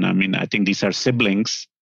globalization. I think these are siblings,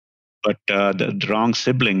 but the wrong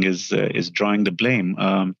sibling is drawing the blame.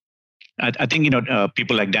 I think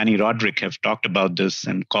people like Danny Roderick have talked about this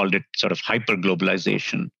and called it sort of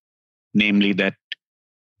hyperglobalization, namely that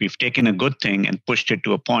we've taken a good thing and pushed it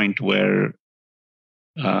to a point where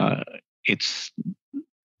it's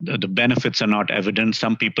the benefits are not evident.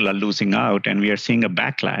 Some people are losing out, and we are seeing a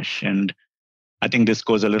backlash. And I think this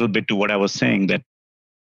goes a little bit to what I was saying, that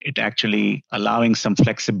it actually allowing some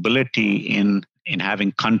flexibility in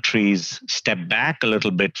having countries step back a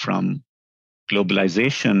little bit from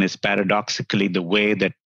globalization is paradoxically the way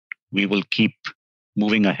that we will keep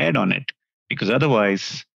moving ahead on it, because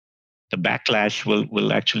otherwise the backlash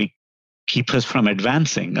will actually keep us from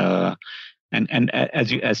advancing. And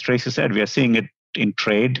as Tracy said, we are seeing it in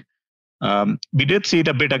trade. We did see it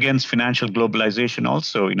a bit against financial globalization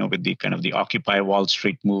also, with the kind of the Occupy Wall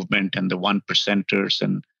Street movement and the 1%ers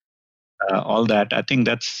and all that. I think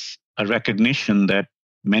that's a recognition that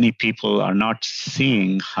many people are not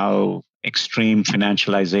seeing how extreme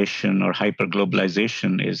financialization or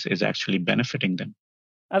hyperglobalization is actually benefiting them.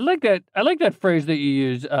 I like that phrase that you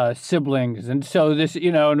use, siblings. And so this,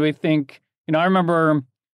 and we think, I remember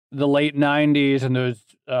the late 90s, and there's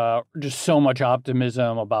just so much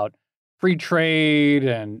optimism about free trade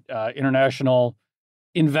and international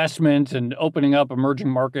investment and opening up emerging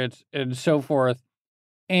markets and so forth.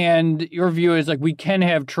 And your view is like, we can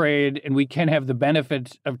have trade and we can have the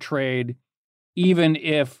benefits of trade, even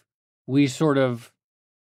if we sort of,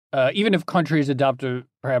 even if countries adopt a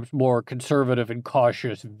perhaps more conservative and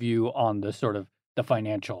cautious view on the sort of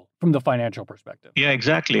from the financial perspective. Yeah,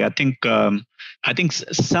 exactly. I think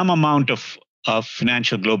some amount of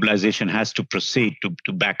financial globalization has to proceed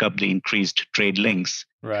to back up the increased trade links.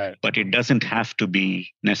 Right. But it doesn't have to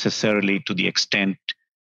be necessarily to the extent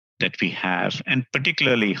that we have, and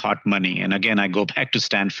particularly hot money. And again, I go back to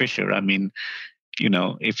Stan Fisher. I mean,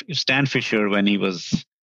 if Stan Fisher, when he was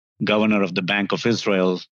governor of the Bank of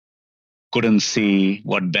Israel, couldn't see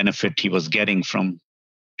what benefit he was getting from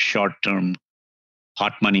short-term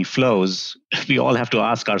hot money flows, we all have to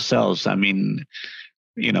ask ourselves, I mean,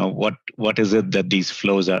 what is it that these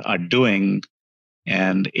flows are doing?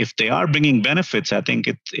 And if they are bringing benefits, I think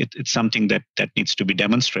it's something that needs to be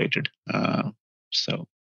demonstrated.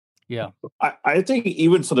 Yeah. I think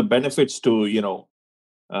even for the benefits to,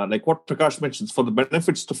 like what Prakash mentions, for the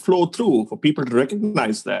benefits to flow through, for people to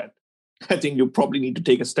recognize that, I think you probably need to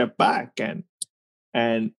take a step back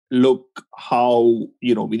and look how,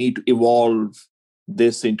 we need to evolve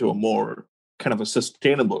this into a more kind of a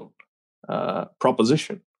sustainable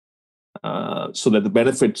proposition so that the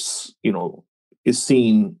benefits, is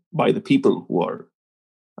seen by the people who are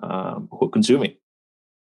consuming.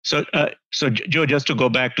 So Joe, just to go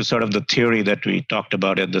back to sort of the theory that we talked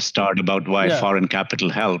about at the start about why foreign capital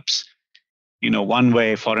helps, one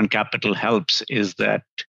way foreign capital helps is that,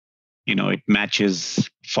 it matches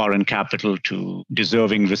foreign capital to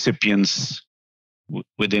deserving recipients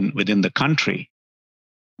within the country.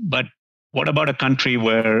 But what about a country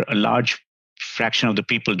where a large fraction of the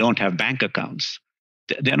people don't have bank accounts?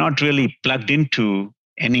 They're not really plugged into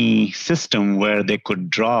any system where they could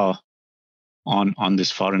draw on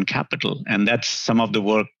this foreign capital. And that's some of the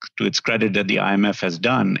work, to its credit, that the IMF has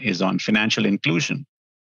done is on financial inclusion.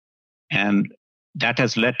 And that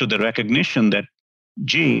has led to the recognition that,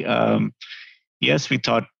 yes, we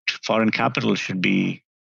thought foreign capital should be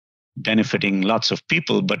benefiting lots of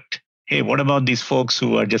people, but hey, what about these folks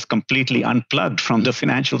who are just completely unplugged from the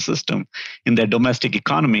financial system in their domestic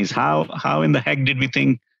economies? How in the heck did we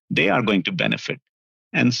think they are going to benefit?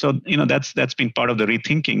 And so, that's been part of the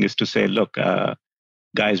rethinking, is to say, look,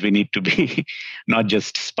 guys, we need to be not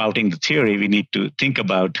just spouting the theory. We need to think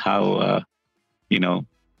about how,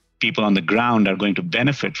 people on the ground are going to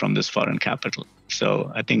benefit from this foreign capital.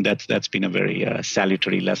 So I think that's been a very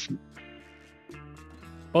salutary lesson.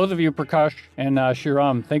 Both of you, Prakash and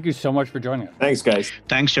Shriram, thank you so much for joining us. Thanks, guys.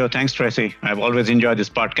 Thanks, Joe. Thanks, Tracy. I've always enjoyed this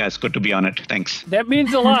podcast. Good to be on it. Thanks. That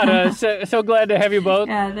means a lot. So glad to have you both.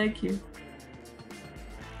 Yeah, thank you.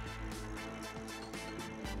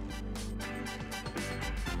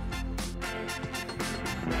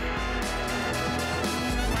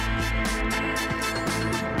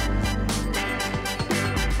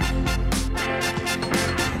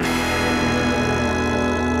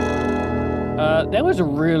 That was a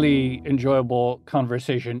really enjoyable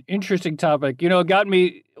conversation. Interesting topic. It got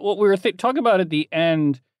me, what we were talking about at the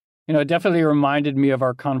end, it definitely reminded me of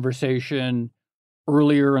our conversation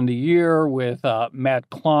earlier in the year with Matt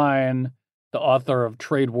Klein, the author of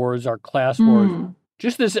Trade Wars, Our Class Wars.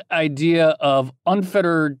 Just this idea of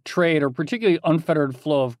unfettered trade, or particularly unfettered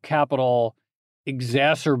flow of capital,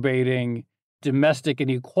 exacerbating domestic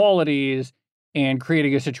inequalities and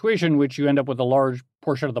creating a situation which you end up with a large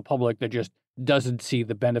portion of the public that just doesn't see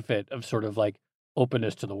the benefit of sort of like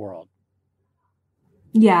openness to the world.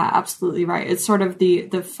 Yeah, absolutely right. It's sort of the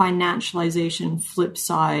financialization flip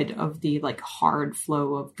side of the like hard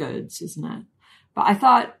flow of goods, isn't it? But I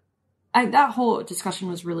thought that whole discussion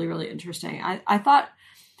was really, really interesting. I thought,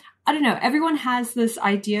 I don't know, everyone has this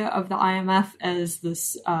idea of the IMF as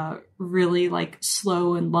this really like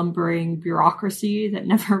slow and lumbering bureaucracy that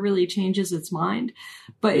never really changes its mind.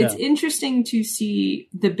 But it's interesting to see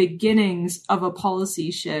the beginnings of a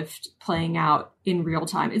policy shift playing out in real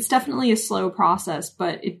time. It's definitely a slow process,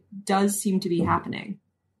 but it does seem to be happening.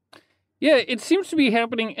 Yeah, it seems to be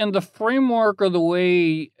happening, and the framework or the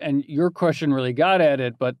way, and your question really got at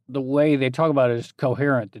it, but the way they talk about it is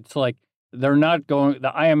coherent. It's like the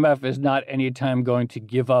IMF is not anytime going to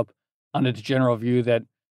give up on its general view that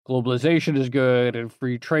globalization is good and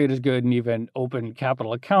free trade is good and even open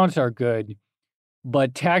capital accounts are good.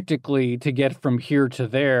 But tactically, to get from here to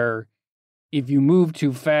there, if you move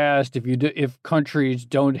too fast, if countries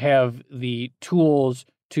don't have the tools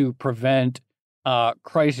to prevent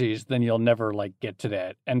crises, then you'll never like get to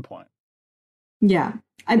that endpoint. Yeah.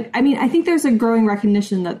 I mean, I think there's a growing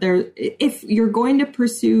recognition that if you're going to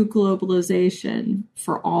pursue globalization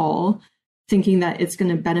for all, thinking that it's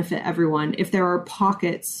going to benefit everyone, if there are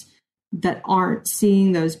pockets that aren't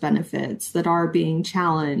seeing those benefits, that are being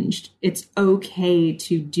challenged, it's okay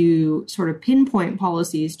to do sort of pinpoint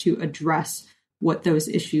policies to address what those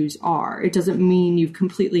issues are. It doesn't mean you've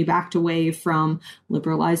completely backed away from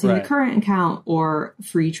liberalizing the current account or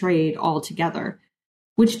free trade altogether,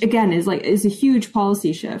 which again is a huge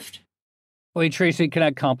policy shift. Wait, Tracy, can I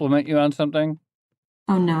compliment you on something?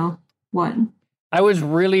 Oh no, what? I was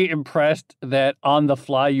really impressed that on the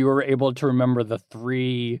fly you were able to remember the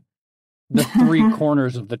three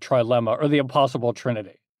corners of the trilemma or the impossible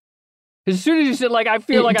trinity. As soon as you said, like, I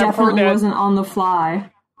feel like I've heard that. It definitely wasn't on the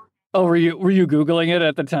fly. Oh, were you Googling it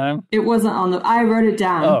at the time? It wasn't I wrote it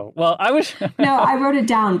down. Oh, well, I was... No, I wrote it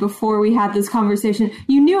down before we had this conversation.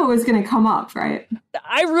 You knew it was going to come up, right?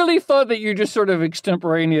 I really thought that you just sort of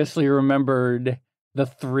extemporaneously remembered the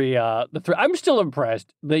three. I'm still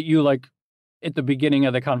impressed that you, like, at the beginning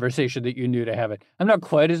of the conversation that you knew to have it. I'm not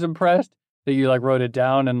quite as impressed that you, like, wrote it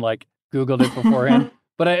down and, like, Googled it beforehand.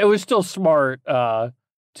 But it was still smart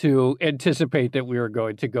to anticipate that we were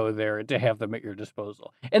going to go there and to have them at your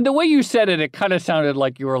disposal. And the way you said it, it kind of sounded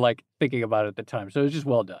like you were like thinking about it at the time. So it was just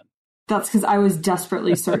well done. That's because I was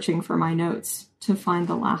desperately searching for my notes to find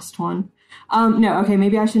the last one. No, okay,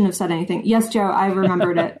 maybe I shouldn't have said anything. Yes, Joe, I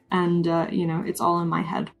remembered it. And, it's all in my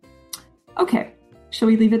head. Okay, shall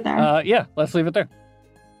we leave it there? Yeah, let's leave it there.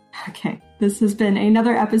 Okay, this has been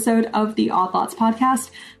another episode of the Odd Lots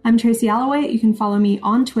podcast. I'm Tracy Alloway. You can follow me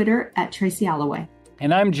on Twitter at Tracy Alloway.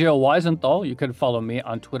 And I'm Joe Weisenthal. You can follow me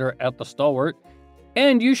on Twitter at The Stalwart.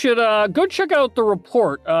 And you should go check out the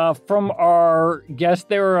report from our guests.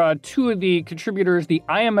 There are two of the contributors, the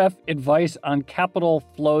IMF Advice on Capital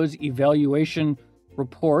Flows Evaluation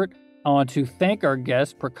Report. I want to thank our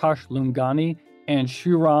guests, Prakash Lumgani and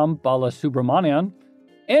Shriram Balasubramanian.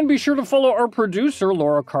 And be sure to follow our producer,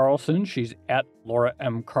 Laura Carlson. She's at Laura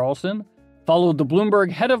M. Carlson. Follow the Bloomberg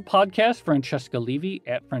head of podcast, Francesca Levy,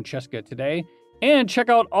 at Francesca Today. And check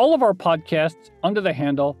out all of our podcasts under the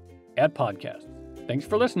handle @podcasts. Thanks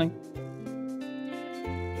for listening.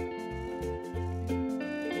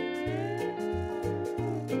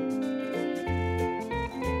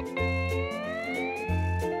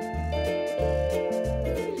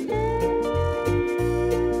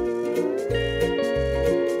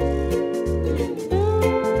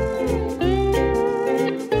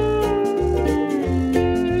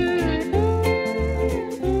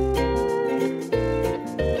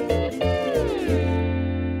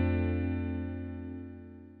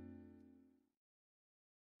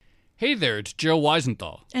 Hey there, it's Joe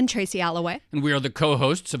Weisenthal. And Tracy Alloway. And we are the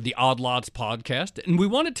co-hosts of the Odd Lots podcast. And we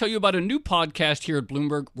want to tell you about a new podcast here at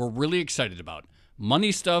Bloomberg we're really excited about.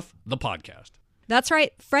 Money Stuff, the podcast. That's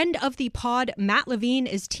right. Friend of the pod, Matt Levine,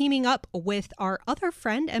 is teaming up with our other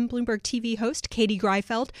friend and Bloomberg TV host, Katie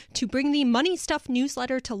Greifeld, to bring the Money Stuff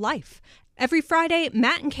newsletter to life. Every Friday,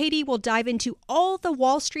 Matt and Katie will dive into all the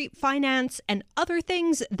Wall Street finance and other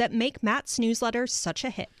things that make Matt's newsletter such a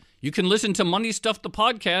hit. You can listen to Money Stuff, the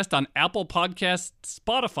podcast on Apple Podcasts,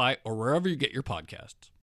 Spotify, or wherever you get your podcasts.